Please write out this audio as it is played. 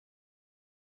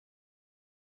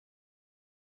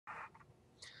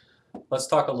let's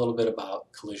talk a little bit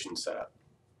about collision setup.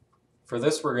 For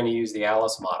this, we're going to use the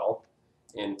Alice model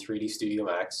in 3D Studio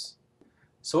Max.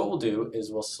 So what we'll do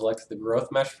is we'll select the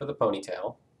growth mesh for the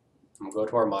ponytail, and we'll go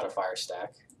to our modifier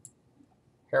stack,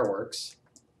 HairWorks.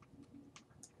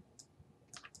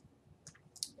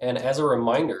 And as a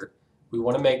reminder, we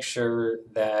want to make sure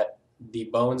that the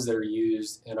bones that are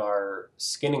used in our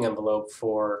skinning envelope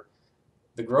for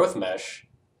the growth mesh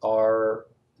are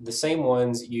the same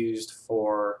ones used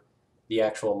for the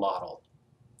actual model.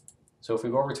 So if we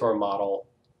go over to our model,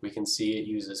 we can see it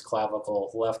uses clavicle,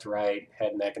 left, right,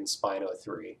 head, neck, and spine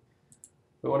 03.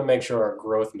 We want to make sure our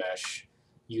growth mesh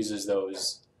uses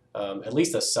those, at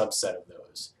least a subset of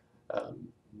those.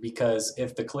 Because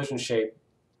if the collision shape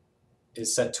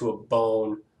is set to a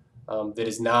bone that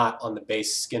is not on the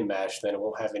base skin mesh, then it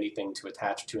won't have anything to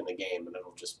attach to in the game, and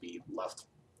it'll just be left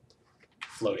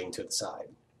floating to the side.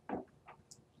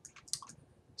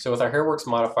 So with our HairWorks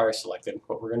modifier selected,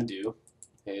 what we're going to do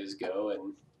is go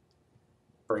and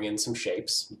bring in some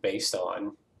shapes based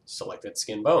on selected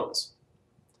skin bones.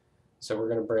 So we're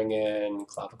going to bring in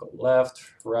clavicle left,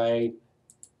 right,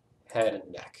 head,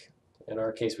 and neck. In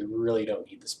our case, we really don't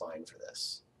need the spine for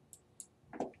this.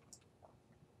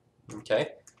 Okay,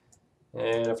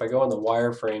 and if I go in the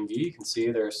wireframe view, you can see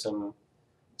there's some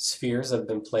spheres that have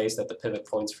been placed at the pivot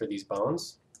points for these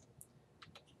bones.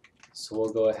 So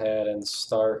we'll go ahead and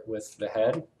start with the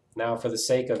head. Now, for the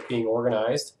sake of being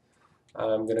organized,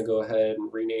 I'm going to go ahead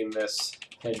and rename this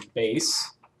head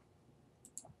base.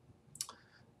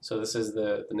 So this is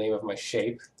the name of my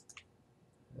shape.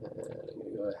 And I'm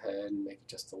going to go ahead and make it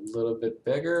just a little bit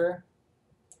bigger.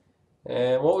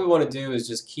 And what we want to do is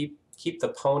just keep the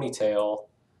ponytail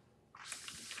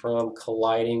from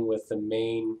colliding with the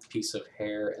main piece of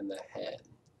hair in the head.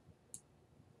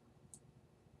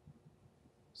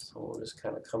 So we'll just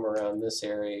kind of come around this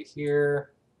area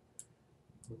here,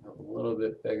 a little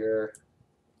bit bigger,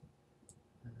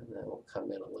 and then we'll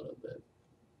come in a little bit.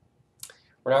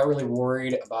 We're not really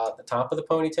worried about the top of the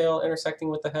ponytail intersecting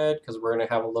with the head because we're going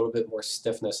to have a little bit more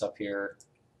stiffness up here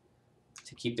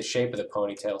to keep the shape of the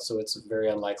ponytail, so it's very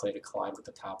unlikely to collide with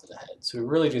the top of the head. So we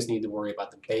really just need to worry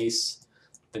about the base,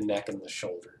 the neck, and the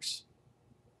shoulders.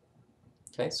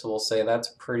 Okay, so we'll say that's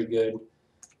a pretty good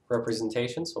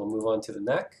representation, so we'll move on to the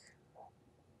neck.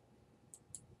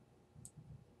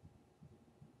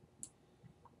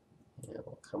 And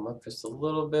we'll come up just a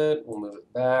little bit, we'll move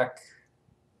it back.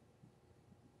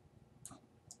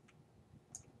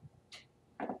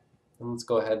 And let's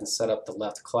go ahead and set up the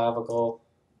left clavicle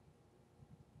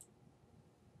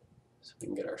so we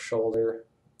can get our shoulder.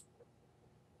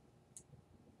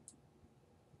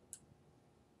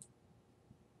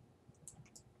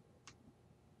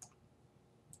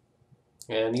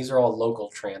 And these are all local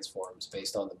transforms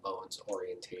based on the bone's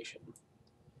orientation.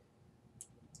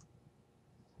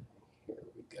 Here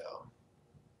we go.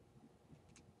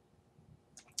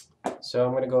 So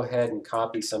I'm going to go ahead and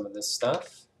copy some of this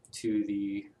stuff to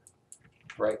the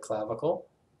right clavicle.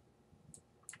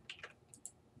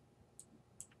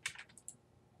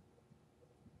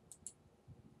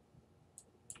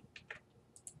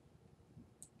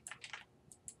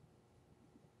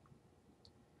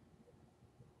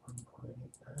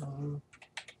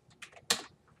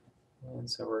 And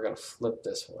so we're going to flip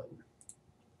this one.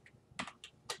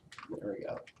 There we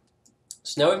go.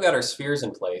 So now we've got our spheres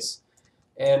in place.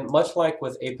 And much like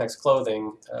with Apex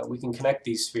clothing, we can connect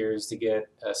these spheres to get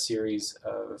a series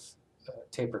of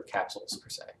tapered capsules, per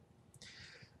se.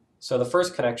 So the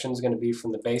first connection is going to be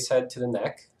from the base head to the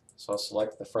neck. So I'll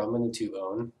select the from and the to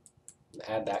bone and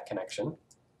add that connection.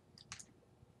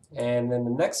 And then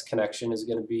the next connection is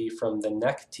going to be from the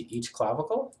neck to each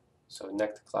clavicle. So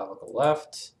neck to clavicle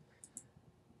left,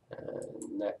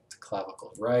 and neck to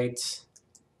clavicle right.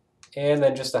 And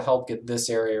then just to help get this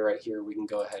area right here, we can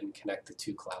go ahead and connect the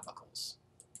two clavicles.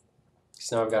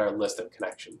 So now I've got our list of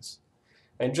connections.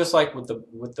 And just like with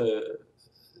the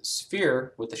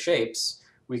sphere, with the shapes,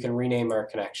 we can rename our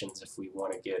connections if we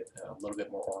want to get a little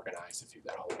bit more organized if you've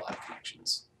got a whole lot of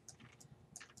connections.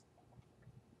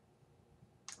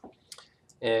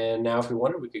 And now if we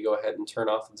wanted, we could go ahead and turn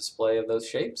off the display of those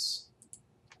shapes.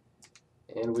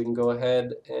 And we can go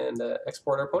ahead and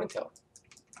export our ponytail.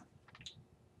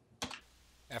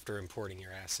 After importing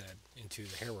your asset into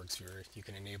the HairWorks Viewer, you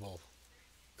can enable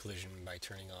collision by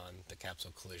turning on the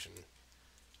capsule collision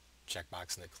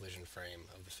checkbox in the collision frame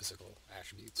of the physical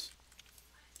attributes.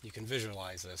 You can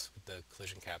visualize this with the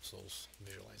collision capsules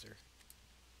visualizer.